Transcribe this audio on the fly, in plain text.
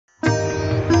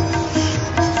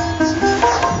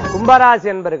கும்பராசி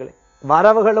என்பர்களே,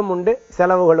 வரவுகளும் உண்டு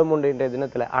செலவுகளும் உண்டு இன்றைய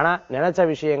தினத்துல. ஆனா நினைச்ச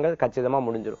விஷயங்கள் கச்சிதமா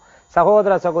முடிஞ்சிடும்.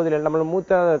 சகோதர சகோதரிகள், நம்ம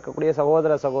மூத்த இருக்கக்கூடிய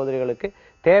சகோதர சகோதரிகளுக்கு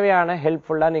தேவையான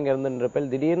ஹெல்ப்ஃபுல்லா நீங்க இருந்துருப்பீங்க.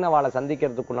 திடீர்னு அவளை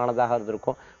சந்திக்கிறதுக்குண்டானதாக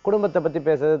இருந்திருக்கும். குடும்பத்தை பத்தி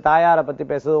பேசுறது, தாயாரை பத்தி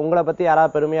பேசுறது, உங்களை பத்தி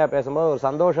யாராவது பெருமையா பேசும்போது ஒரு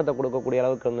சந்தோஷத்தை கொடுக்கக்கூடிய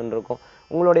அளவுக்கு இருந்துருக்கும்.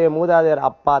 உங்களுடைய மூதாதையர்,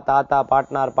 அப்பா, தாத்தா,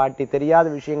 பாட்னார், பாட்டி தெரியாத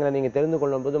விஷயங்களை நீங்க தெரிந்து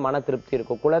கொள்ளும் போது மன திருப்தி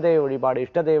இருக்கும். குலதெய்வ வழிபாடு,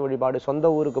 இஷ்டதெய்வ வழிபாடு,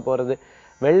 சொந்த ஊருக்கு போறது,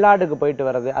 வெளிநாட்டுக்கு போயிட்டு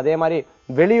வர்றது, அதே மாதிரி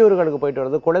வெளியூர்களுக்கு போயிட்டு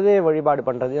வர்றது, குலதெய்வ வழிபாடு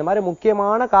பண்றது, இந்த மாதிரி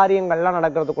முக்கியமான காரியங்கள்லாம்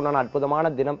நடக்கிறதுக்குண்டான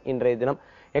அற்புதமான தினம் இன்றைய தினம்.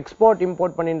 எக்ஸ்போர்ட்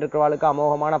இம்போர்ட் பண்ணிட்டு இருக்கிறவாளுக்கு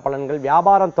அமோகமான பலன்கள்.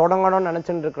 வியாபாரம் தொடங்கணும்னு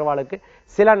நினைச்சுட்டு இருக்கிறவாளுக்கு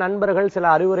சில நண்பர்கள் சில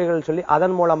அறிவுரைகள் சொல்லி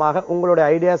அதன் மூலமாக உங்களுடைய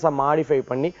ஐடியாஸை மாடிஃபை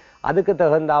பண்ணி அதுக்கு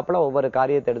தகுந்தாப்புல ஒவ்வொரு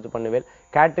காரியத்தை எடுத்து பண்ணுவேன்.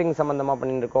 கேட்டரிங் சம்பந்தமா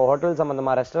பண்ணிட்டு இருக்கோம், ஹோட்டல்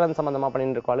சம்பந்தமா, ரெஸ்டாரண்ட் சம்பந்தமா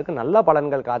பண்ணிட்டு இருக்கவாளுக்கு நல்ல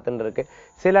பலன்கள் காத்துட்டு இருக்கு.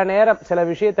 சில நேரம் சில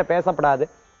விஷயத்தை பேசப்படாது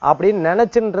அப்படின்னு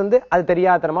நினைச்சுட்டு இருந்து அது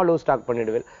தெரியாதனமா லூஸ் டாக்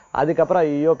பண்ணிடுவேன். அதுக்கப்புறம்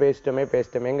ஐயோ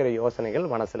பேசிட்டோமேங்கிற யோசனைகள்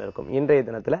மனசுல இருக்கும். இன்றைய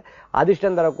தினத்துல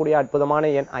அதிர்ஷ்டம் தரக்கூடிய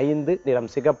அற்புதமான எண் 5, நிறம்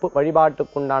சிகப்பு.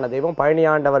 வழிபாட்டுக்குண்டான தெய்வம்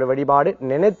பழனியாண்டவர் வழிபாடு.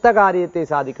 நினைத்த காரியத்தை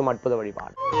சாதிக்கும் அற்புத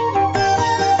வழிபாடு.